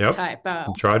type.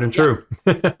 Tried and true.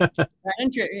 Tried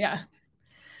and true, yeah.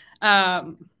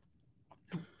 And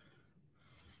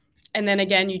then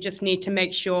again, you just need to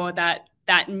make sure that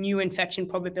that new infection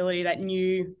probability, that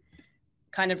new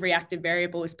kind of reactive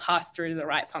variable is passed through to the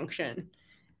right function.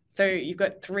 So you've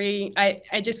got three.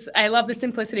 I love the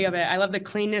simplicity of it. I love the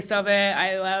cleanness of it.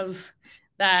 I love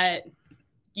that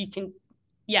you can,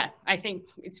 I think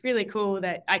it's really cool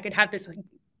that I could have this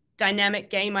dynamic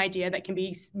game idea that can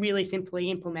be really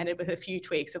simply implemented with a few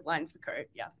tweaks of lines of code.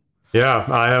 Yeah,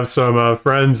 I have some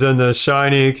friends in the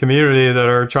Shiny community that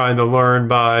are trying to learn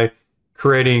by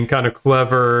creating kind of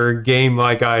clever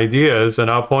game-like ideas, and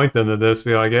I'll point them to this,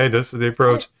 be like, hey, this is the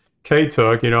approach Kate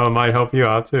took, it might help you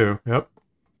out too. Yep.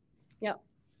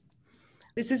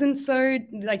 This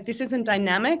isn't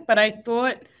dynamic, but I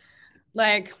thought,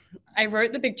 I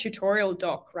wrote the big tutorial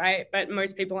doc, right? But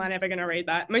most people aren't ever going to read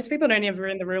that. Most people don't ever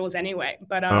read the rules anyway.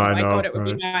 But I thought it would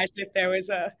be nice if there was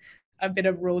a bit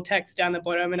of rule text down the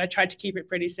bottom, and I tried to keep it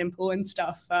pretty simple and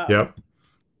stuff. Yep.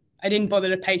 I didn't bother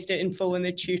to paste it in full in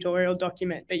the tutorial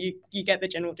document, but you get the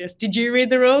general gist. Did you read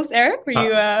the rules, Eric? Were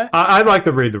you? I like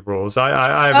to read the rules.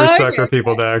 I have respect for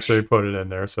people that actually put it in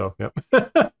there. So, yep.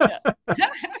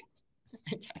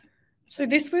 Okay. So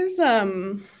this was,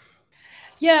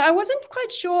 I wasn't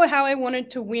quite sure how I wanted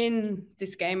to win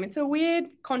this game. It's a weird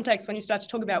context when you start to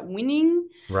talk about winning.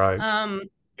 Right.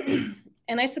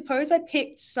 And I suppose I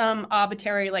picked some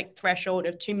arbitrary threshold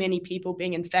of too many people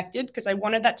being infected because I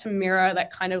wanted that to mirror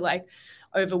that kind of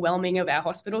overwhelming of our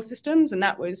hospital systems. And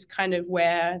that was kind of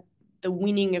where the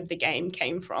winning of the game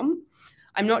came from.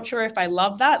 I'm not sure if I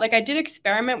love that. I did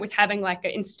experiment with having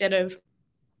instead of,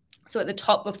 so at the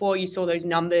top before you saw those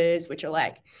numbers, which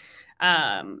are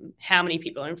how many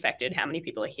people are infected, how many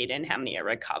people are hidden, how many are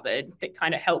recovered, that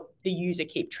kind of help the user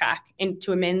keep track and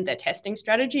to amend their testing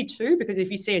strategy too. Because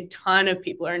if you see a ton of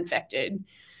people are infected,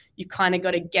 you kind of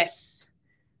got to guess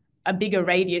a bigger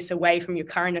radius away from your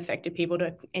current affected people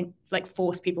to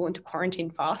force people into quarantine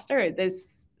faster.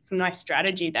 There's some nice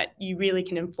strategy that you really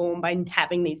can inform by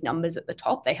having these numbers at the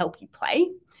top. They help you play.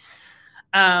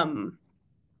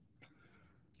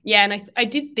 And I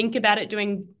did think about it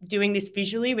doing this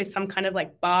visually with some kind of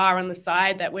bar on the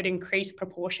side that would increase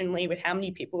proportionally with how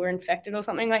many people were infected or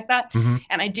something like that. Mm-hmm.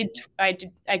 And I did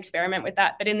experiment with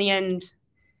that. But in the end,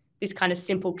 this kind of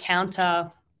simple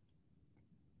counter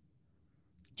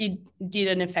did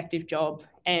an effective job.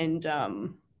 And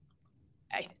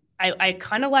I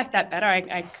kind of like that better.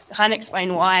 I can't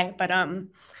explain why. But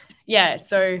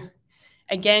so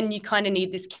again, you kind of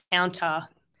need this counter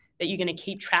that you're going to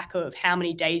keep track of how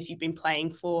many days you've been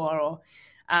playing for, or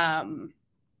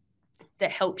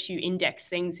that helps you index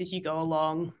things as you go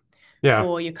along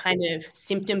for your kind of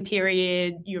symptom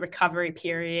period, your recovery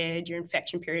period, your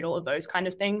infection period, all of those kind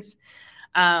of things.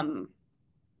 And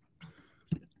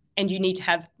you need to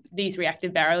have these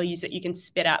reactive values that you can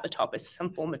spit out the top as some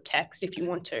form of text if you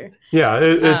want to. Yeah,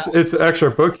 it's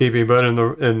extra bookkeeping, but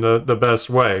in the best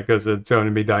way, because it's going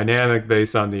to be dynamic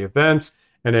based on the events.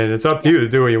 And then it's up to you to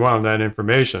do what you want with that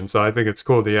information. So I think it's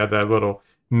cool to add that little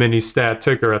mini stat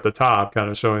ticker at the top,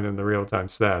 kind of showing them the real-time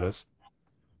status.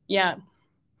 Yeah.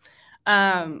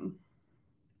 So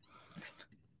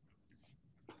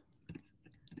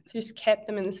just kept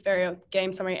them in this very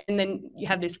game summary. And then you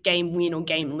have this game win or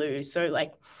game lose. So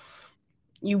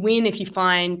you win if you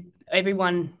find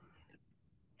everyone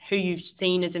who you've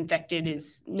seen as infected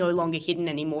is no longer hidden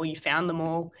anymore. You found them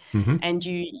all. Mm-hmm. And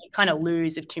you kind of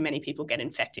lose if too many people get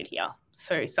infected here.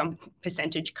 So some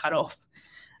percentage cutoff.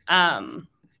 And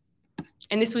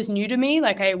this was new to me.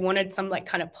 I wanted some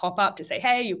kind of pop up to say,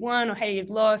 hey, you won, or hey, you've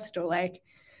lost, or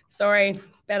sorry,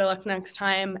 better luck next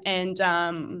time. And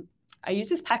I use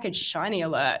this package Shiny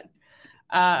Alert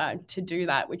to do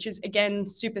that, which is, again,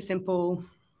 super simple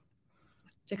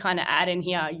to kind of add in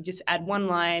here. You just add one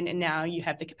line, and now you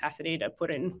have the capacity to put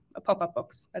in a pop-up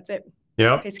box. That's it.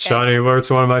 Yep. Shiny Alert's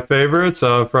one of my favorites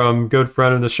from good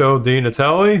friend of the show, Dean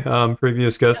Atelli,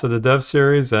 previous guest of the Dev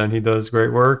Series, and he does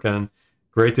great work, and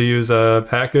great to use a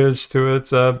package to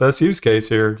its best use case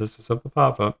here, just a simple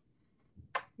pop-up.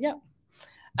 Yeah.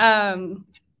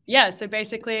 So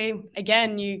basically,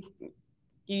 again, you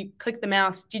click the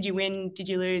mouse. Did you win? Did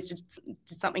you lose? Did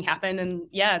something happen? And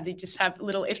they just have a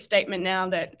little if statement now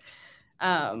that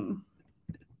can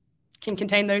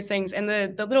contain those things. And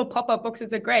the little pop-up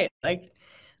boxes are great. I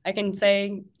can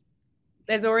say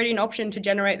there's already an option to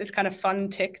generate this kind of fun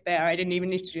tick there. I didn't even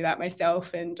need to do that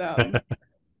myself. And I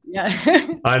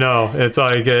know, it's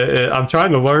I'm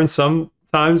trying to learn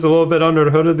sometimes a little bit under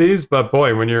the hood of these, but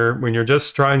boy, when you're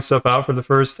just trying stuff out for the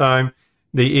first time,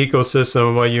 the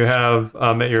ecosystem, what you have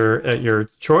at your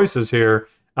choices here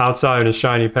outside of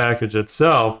Shiny package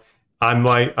itself, I'm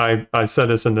I said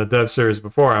this in the Dev Series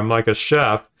before, I'm like a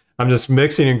chef. I'm just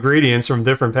mixing ingredients from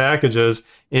different packages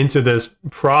into this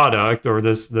product or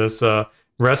this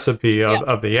recipe Yeah.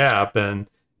 of the app. And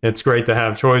it's great to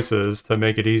have choices to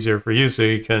make it easier for you so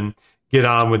you can get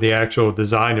on with the actual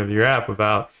design of your app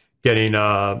without getting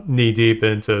knee deep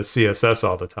into CSS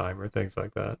all the time or things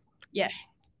like that. Yeah.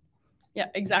 Yeah,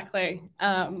 exactly.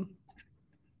 Yeah,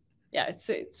 it's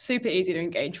super easy to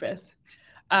engage with.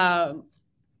 Yeah,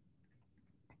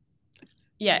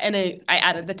 and I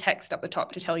added the text up the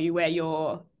top to tell you where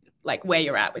you're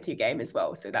at with your game as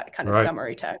well. So that kind of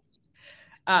summary text,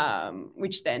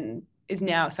 which then is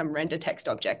now some render text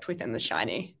object within the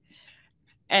Shiny.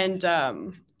 And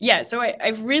yeah, so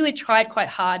I've really tried quite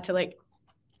hard to like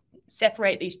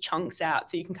separate these chunks out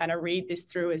so you can kind of read this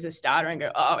through as a starter and go,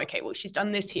 oh, okay, well, she's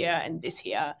done this here and this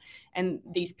here. And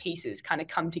these pieces kind of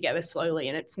come together slowly,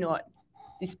 and it's not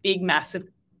this big, massive,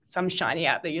 some Shiny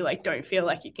app that you like don't feel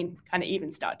like you can kind of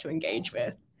even start to engage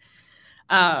with.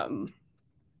 And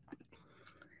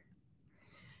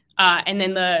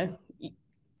then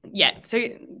so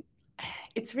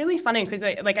it's really funny because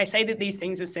I say that these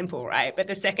things are simple, right? But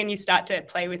the second you start to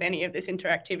play with any of this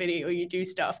interactivity or you do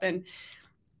stuff, then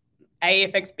A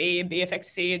affects B and B affects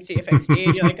C and C affects D.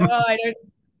 And you're like,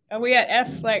 are we at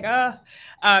F? Like,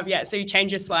 yeah. So you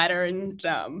change your slider and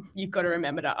you've got to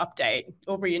remember to update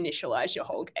or reinitialize your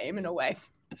whole game in a way.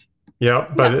 Yeah,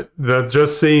 but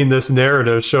just seeing this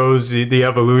narrative shows the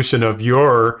evolution of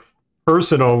your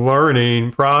personal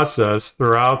learning process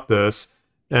throughout this.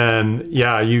 And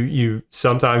yeah, you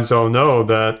sometimes don't know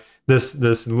that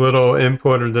this little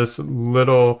input or this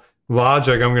little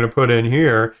logic I'm going to put in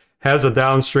here has a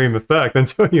downstream effect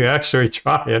until you actually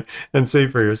try it and see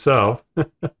for yourself.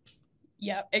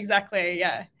 Yeah, exactly.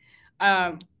 Yeah.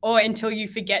 Or until you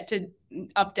forget to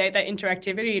update that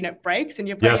interactivity and it breaks and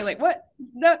you're playing like, what?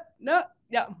 No.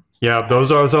 Yeah. Yeah,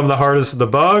 those are some of the hardest to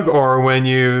debug. Or when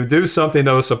you do something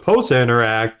that was supposed to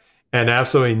interact and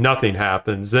absolutely nothing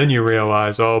happens, then you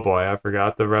realize, oh boy, I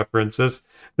forgot to reference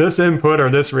this input or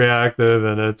this reactive,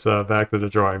 and it's back to the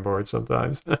drawing board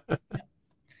sometimes.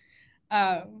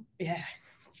 Yeah,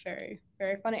 it's very,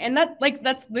 very funny. And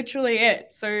that's literally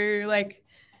it. So like,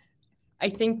 I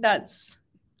think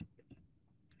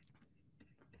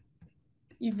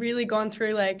you've really gone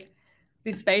through like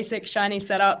this basic Shiny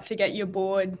setup to get your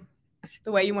board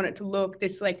the way you want it to look,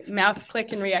 this like mouse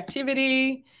click and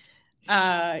reactivity,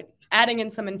 adding in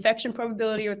some infection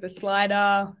probability with the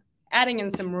slider, adding in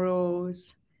some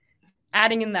rules,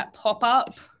 adding in that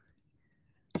pop-up,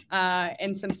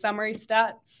 and some summary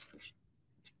stats,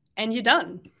 and you're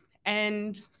done.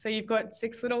 And so you've got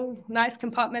 6 little nice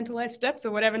compartmentalized steps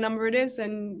or whatever number it is,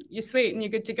 and you're sweet and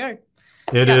you're good to go.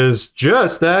 It is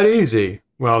just that easy.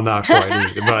 Well, not quite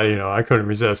easy, but I couldn't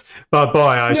resist. But boy,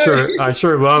 I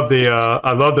sure love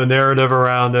the narrative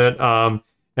around it.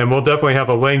 And we'll definitely have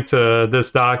a link to this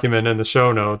document in the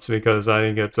show notes because I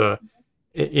think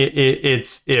it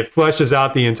fleshes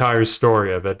out the entire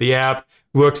story of it. The app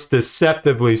looks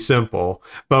deceptively simple,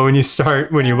 but when you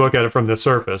look at it from the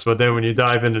surface, but then when you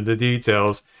dive into the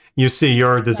details, you see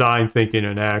your design thinking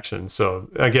in action. So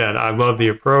again, I love the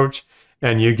approach,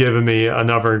 and you've given me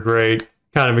another great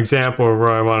kind of example of where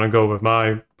I want to go with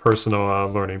my personal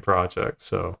learning project.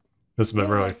 So this has been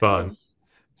really fun.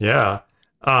 Yeah.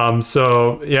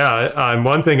 So yeah,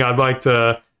 one thing I'd like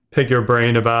to pick your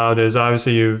brain about is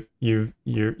obviously you've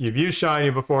used Shiny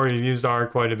before, you've used R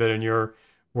quite a bit in your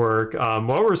work.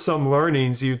 What were some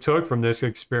learnings you took from this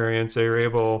experience that you're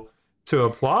able to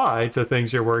apply to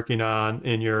things you're working on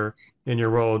in your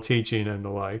role of teaching and the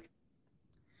like?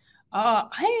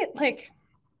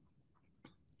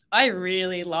 I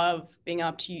really love being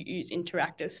able to use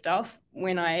interactive stuff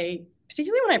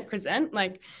particularly when I present.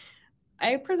 Like,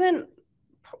 I present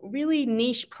really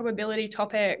niche probability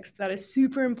topics that are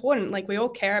super important. Like, we all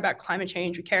care about climate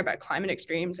change, we care about climate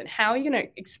extremes, and how are you going to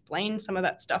explain some of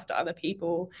that stuff to other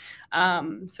people?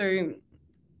 So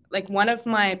like one of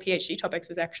my PhD topics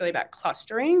was actually about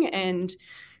clustering, and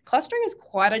clustering is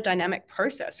quite a dynamic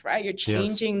process, right? You're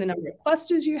changing the number of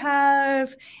clusters you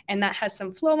have, and that has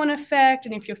some flow-on effect.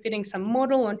 And if you're fitting some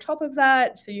model on top of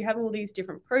that, so you have all these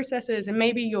different processes, and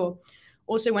maybe you're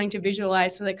also wanting to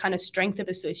visualize the kind of strength of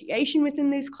association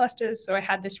within these clusters. So I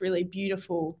had this really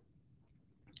beautiful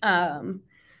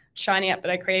Shiny app that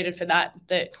I created for that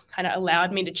kind of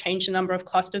allowed me to change the number of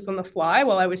clusters on the fly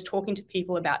while I was talking to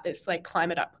people about this like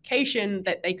climate application,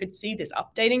 that they could see this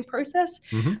updating process.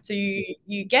 Mm-hmm. So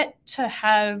you get to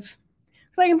have,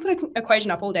 so I can put an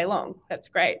equation up all day long. That's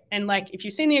great. And like, if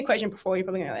you've seen the equation before, you're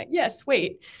probably gonna be like, yeah,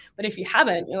 sweet. But if you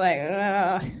haven't, you're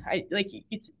like,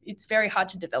 it's very hard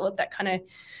to develop that kind of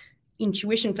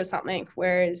intuition for something.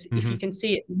 Whereas if you can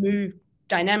see it move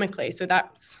dynamically, so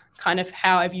that's kind of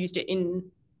how I've used it in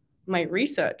my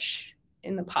research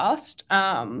in the past.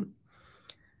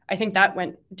 I think that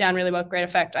went down really well, great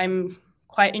effect. I'm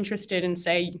quite interested in,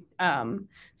 say,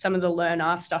 some of the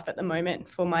LearnR stuff at the moment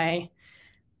for my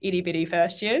itty bitty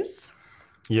first years.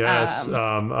 Yes, a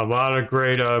lot of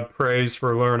great praise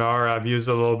for LearnR. I've used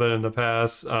it a little bit in the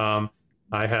past.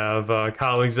 I have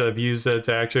colleagues that have used it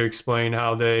to actually explain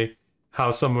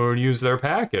how someone would use their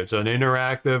package, an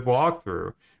interactive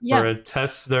walkthrough, where it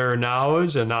tests their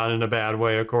knowledge, and not in a bad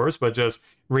way, of course, but just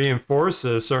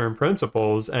reinforces certain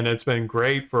principles. And it's been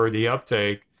great for the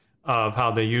uptake of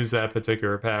how they use that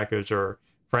particular package. Or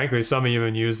frankly, some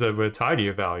even use it with tidy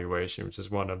evaluation, which is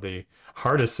one of the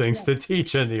hardest things to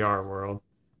teach in the art world.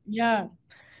 Yeah.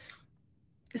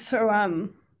 So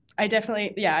I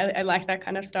definitely, I like that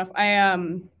kind of stuff.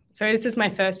 So this is my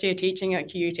first year teaching at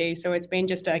QUT, so it's been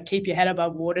just a keep your head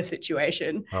above water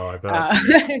situation. Oh, I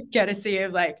bet. Courtesy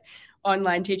of like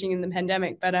online teaching in the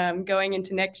pandemic. But going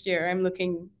into next year,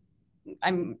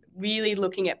 I'm really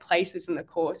looking at places in the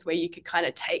course where you could kind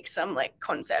of take some like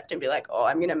concept and be like, oh,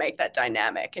 I'm going to make that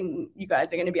dynamic, and you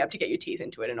guys are going to be able to get your teeth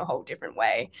into it in a whole different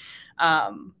way.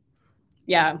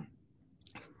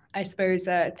 I suppose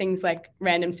things like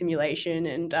random simulation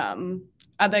and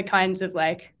other kinds of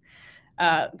like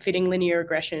fitting linear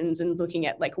regressions and looking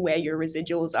at like where your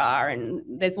residuals are. And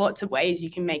there's lots of ways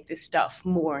you can make this stuff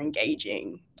more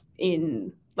engaging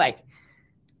in like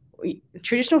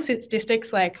traditional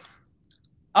statistics. Like,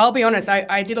 I'll be honest,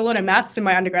 I did a lot of maths in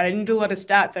my undergrad. I didn't do a lot of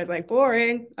stats. I was like,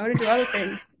 boring. I want to do other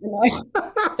things.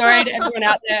 Sorry to everyone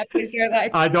out there. Please don't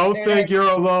like. I don't think you're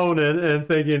alone in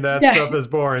thinking that stuff is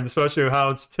boring, especially how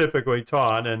it's typically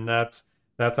taught. And that's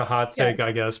a hot take,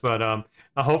 I guess. But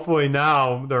hopefully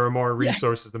now there are more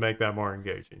resources to make that more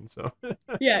engaging. So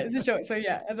yeah, for sure. So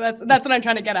yeah, that's what I'm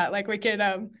trying to get at. Like we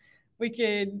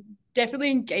could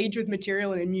definitely engage with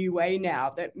material in a new way now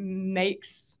that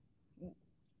makes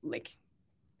like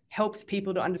helps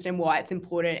people to understand why it's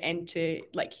important and to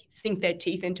like sink their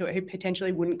teeth into it who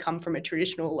potentially wouldn't come from a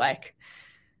traditional like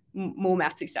more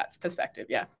mathsy stats perspective.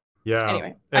 Yeah.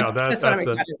 Anyway, that's what I'm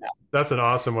excited about. That's an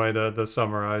awesome way to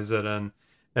summarize it.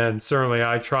 And certainly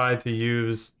I try to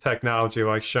use technology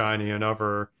like Shiny and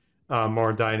other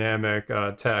more dynamic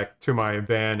tech to my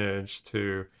advantage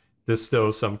to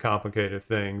distill some complicated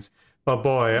things. But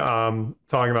boy,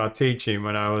 talking about teaching,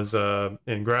 when I was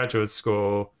in graduate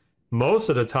school, most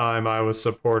of the time I was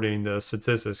supporting the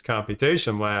statistics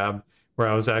computation lab, where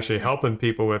I was actually helping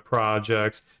people with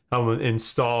projects, helping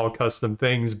install custom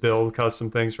things, build custom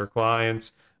things for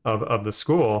clients of the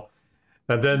school.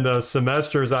 And then the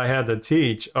semesters I had to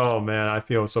teach, oh man, I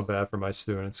feel so bad for my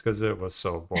students because it was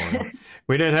so boring.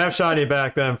 We didn't have Shiny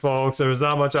back then, folks. There was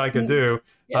not much I could do.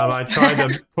 I tried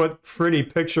to put pretty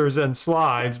pictures in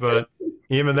slides, but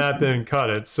even that didn't cut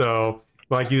it. So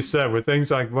like you said, with things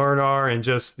like LearnR and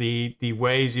just the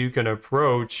ways you can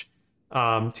approach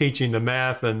teaching the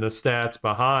math and the stats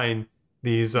behind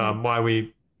these, why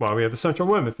we have the central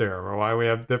limit theorem, or why we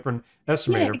have different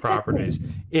estimator properties.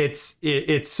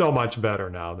 It's so much better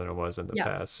now than it was in the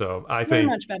past. So I think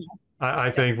much better.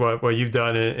 I think what you've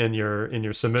done in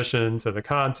your submission to the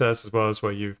contest, as well as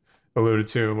what you've alluded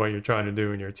to and what you're trying to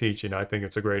do in your teaching, I think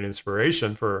it's a great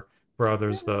inspiration for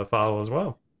others to follow as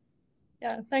well.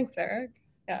 Yeah, thanks, Eric.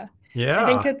 Yeah.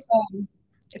 I think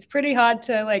it's pretty hard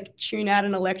to like tune out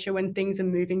in a lecture when things are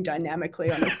moving dynamically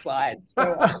on a slide.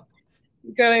 So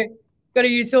gotta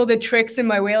use all the tricks in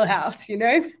my wheelhouse, you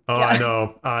know? Oh, yeah. I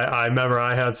know. I remember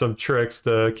I had some tricks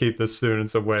to keep the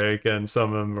students awake, and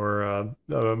some of them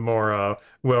were more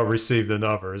well received than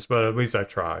others, but at least I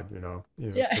tried,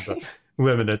 with the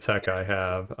limited tech I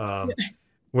have.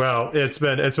 Well, it's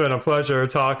been a pleasure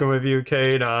talking with you,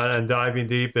 Kate, and diving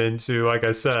deep into, like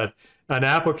I said, an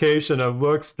application that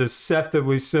looks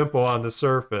deceptively simple on the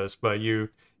surface, but you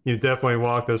definitely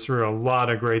walked us through a lot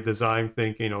of great design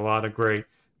thinking, a lot of great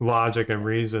logic and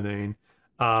reasoning.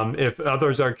 If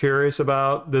others are curious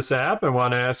about this app and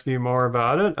want to ask you more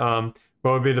about it,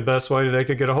 what would be the best way they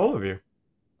could get a hold of you?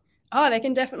 Oh, they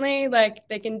can definitely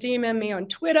they can DM me on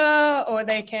Twitter, or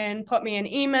they can pop me an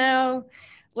email.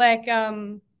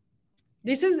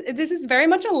 This is very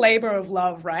much a labor of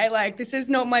love, right? Like, this is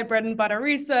not my bread and butter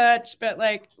research, but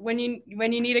like when you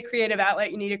need a creative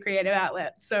outlet, you need a creative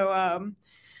outlet. So,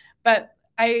 but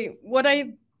what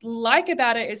I like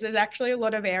about it is there's actually a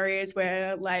lot of areas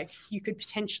where like you could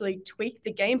potentially tweak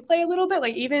the gameplay a little bit.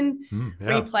 Like even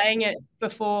replaying it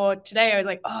before today, I was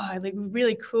like, oh, it'd be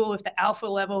really cool if the alpha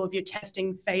level of your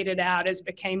testing faded out as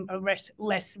became a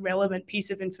less relevant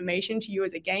piece of information to you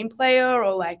as a game player.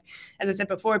 Or like, as I said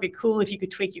before, it'd be cool if you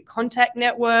could tweak your contact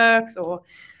networks, or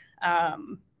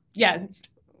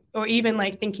or even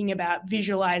like thinking about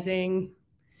visualizing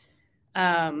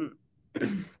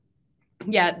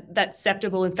yeah, that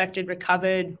septable, infected,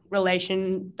 recovered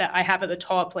relation that I have at the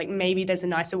top, like maybe there's a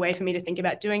nicer way for me to think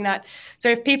about doing that. So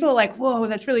if people are like, whoa,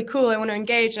 that's really cool, I want to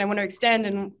engage and I want to extend,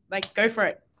 and like, go for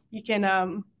it. You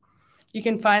can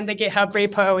find the GitHub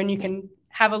repo and you can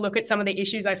have a look at some of the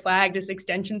issues I flagged as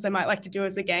extensions I might like to do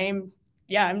as a game.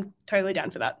 Yeah, I'm totally down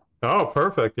for that. Oh,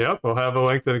 perfect. Yep. We'll have a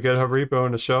link to the GitHub repo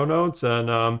in the show notes.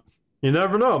 And you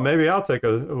never know. Maybe I'll take a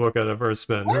look at it for a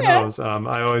spin. Who knows?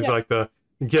 I always like to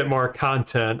get more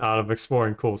content out of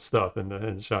exploring cool stuff in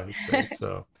the Shiny space.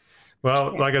 So,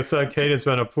 well, like I said, Kate, it's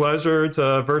been a pleasure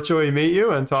to virtually meet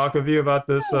you and talk with you about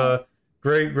this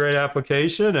great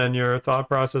application and your thought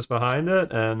process behind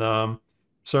it. And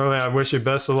certainly I wish you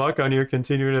best of luck on your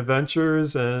continued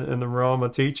adventures in the realm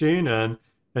of teaching and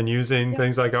using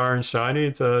things like R and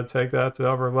Shiny to take that to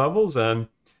other levels. And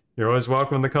you're always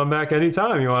welcome to come back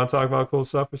anytime you want to talk about cool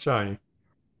stuff with Shiny.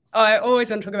 Oh, I always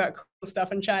want to talk about cool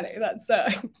stuff in Shiny. That's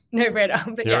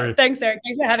no-brainer. But yeah, thanks, Eric.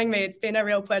 Thanks for having me. It's been a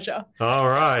real pleasure. All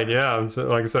right. Yeah. So,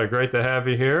 like I said, great to have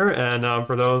you here. And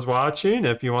for those watching,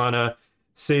 if you want to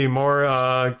see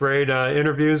more great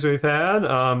interviews we've had,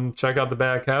 check out the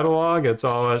back catalog. It's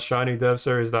all at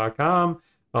shinydevseries.com.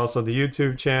 Also, the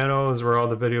YouTube channel is where all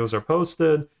the videos are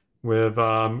posted with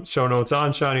show notes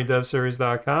on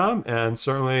shinydevseries.com. And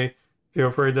certainly feel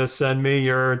free to send me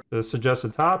your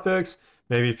suggested topics,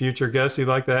 maybe future guests you'd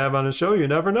like to have on the show. You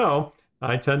never know.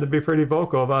 I tend to be pretty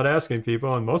vocal about asking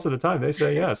people, and most of the time they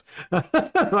say yes,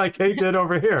 like Kate did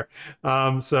over here.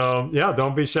 So yeah,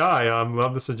 don't be shy.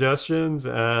 Love the suggestions,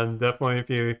 and definitely if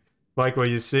you like what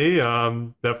you see,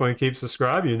 definitely keep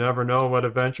subscribed. You never know what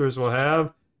adventures we'll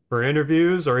have for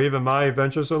interviews, or even my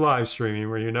adventures with live streaming,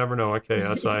 where you never know what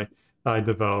chaos I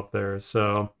develop there.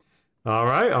 So, all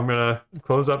right, I'm going to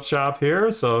close up shop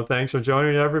here. So thanks for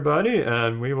joining everybody,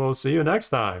 and we will see you next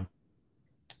time.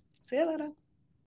 See you later.